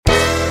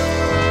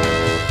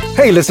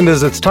Hey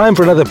listeners, it's time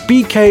for another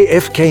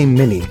BKFK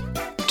Mini.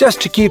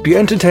 Just to keep you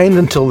entertained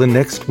until the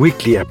next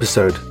weekly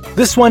episode.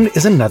 This one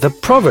is another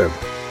proverb.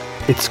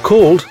 It's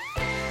called,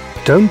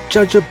 "Don't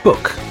judge a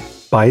book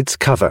by its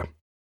cover."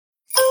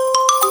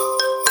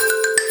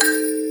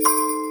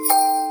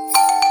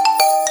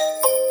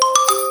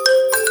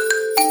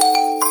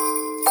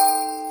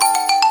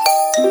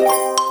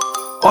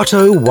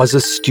 Otto was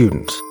a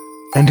student,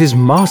 and his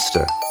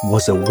master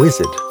was a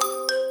wizard.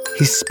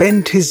 He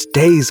spent his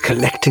days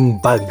collecting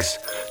bugs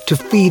to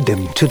feed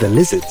them to the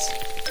lizards.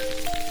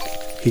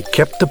 He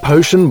kept the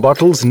potion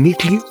bottles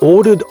neatly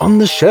ordered on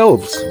the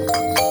shelves.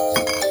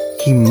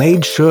 He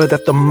made sure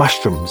that the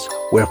mushrooms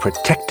were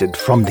protected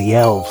from the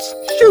elves.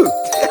 Shoot!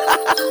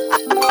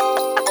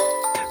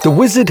 The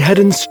wizard had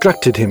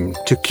instructed him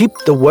to keep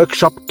the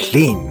workshop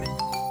clean.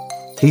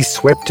 He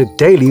swept it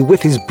daily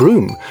with his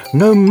broom.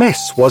 No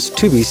mess was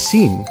to be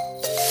seen.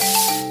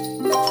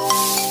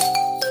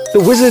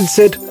 The wizard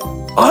said,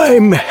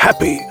 "I'm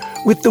happy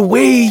with the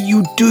way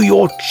you do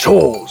your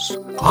chores.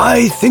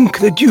 I think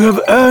that you have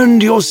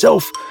earned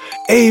yourself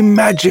a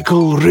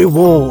magical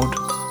reward."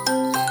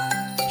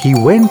 He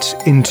went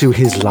into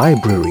his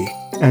library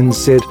and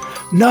said,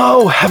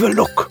 "Now have a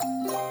look.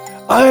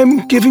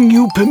 I'm giving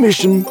you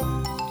permission.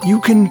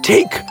 You can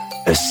take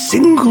a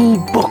single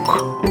book."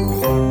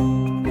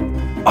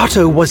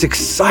 Otto was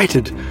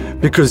excited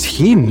because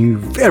he knew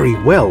very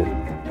well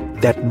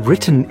that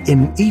written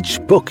in each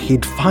book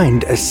he'd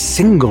find a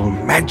single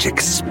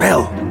magic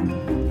spell.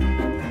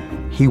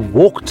 He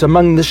walked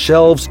among the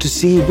shelves to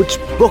see which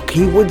book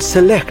he would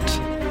select.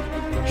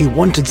 He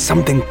wanted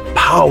something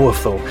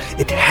powerful.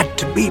 It had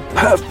to be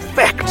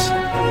perfect.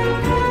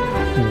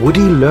 Would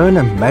he learn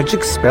a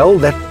magic spell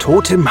that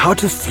taught him how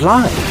to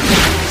fly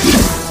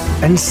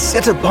and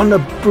sit upon a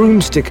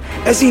broomstick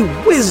as he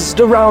whizzed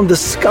around the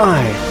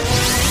sky?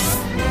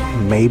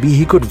 Maybe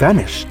he could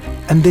vanish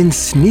and then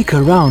sneak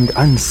around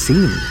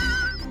unseen.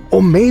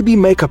 Or maybe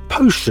make a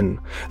potion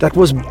that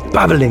was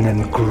bubbling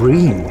and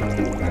green.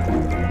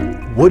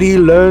 Would he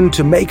learn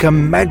to make a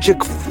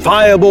magic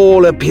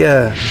fireball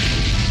appear?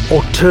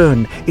 Or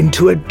turn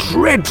into a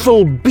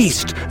dreadful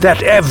beast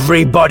that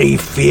everybody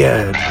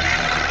feared?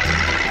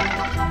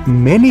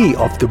 Many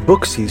of the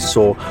books he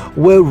saw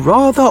were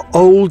rather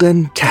old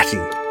and tatty.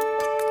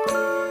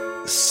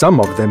 Some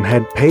of them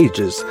had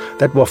pages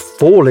that were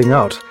falling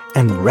out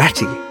and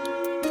ratty.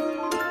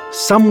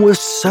 Some were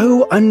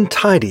so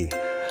untidy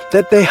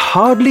that they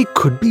hardly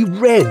could be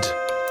read.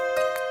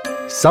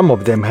 Some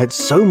of them had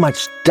so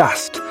much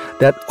dust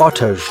that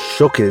Otto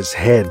shook his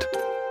head.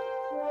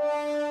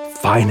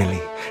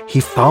 Finally, he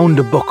found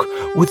a book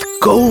with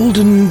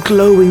golden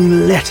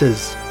glowing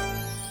letters.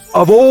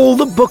 Of all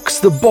the books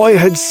the boy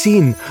had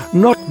seen,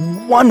 not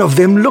one of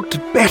them looked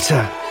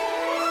better.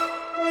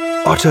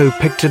 Otto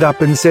picked it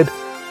up and said,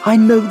 "I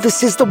know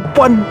this is the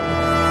one."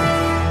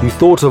 He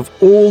thought of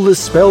all the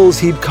spells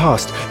he'd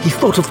cast. He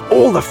thought of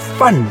all the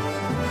fun.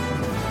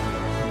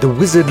 The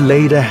wizard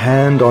laid a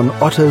hand on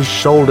Otto's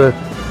shoulder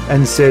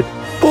and said,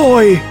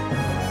 "Boy,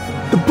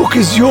 the book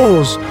is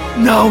yours.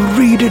 Now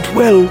read it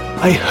well.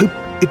 I hope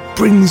it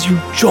brings you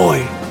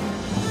joy."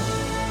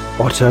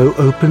 Otto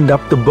opened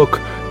up the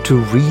book to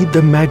read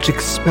the magic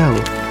spell.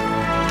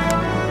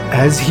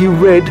 As he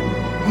read,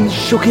 he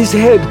shook his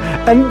head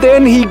and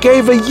then he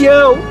gave a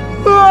yell.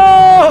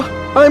 "Ah!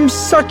 I'm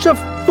such a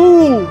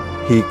fool!"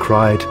 he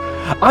cried.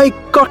 "I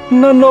got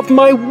none of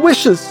my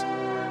wishes.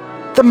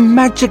 The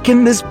magic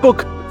in this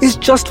book is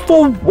just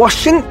for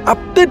washing up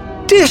the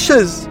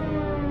dishes."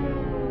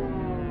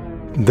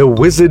 The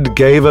wizard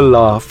gave a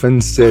laugh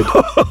and said,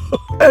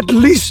 "At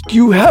least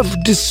you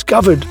have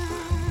discovered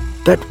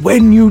that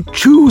when you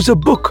choose a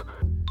book,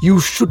 you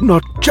should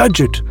not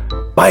judge it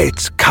by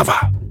its cover."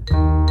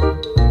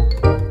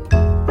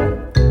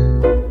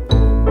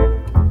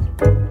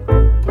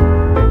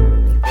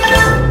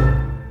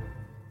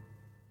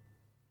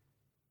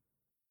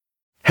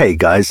 Hey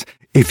guys,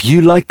 if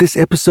you like this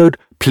episode,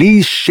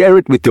 please share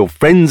it with your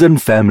friends and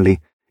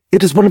family.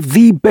 It is one of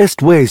the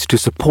best ways to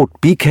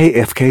support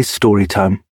BKFK Storytime.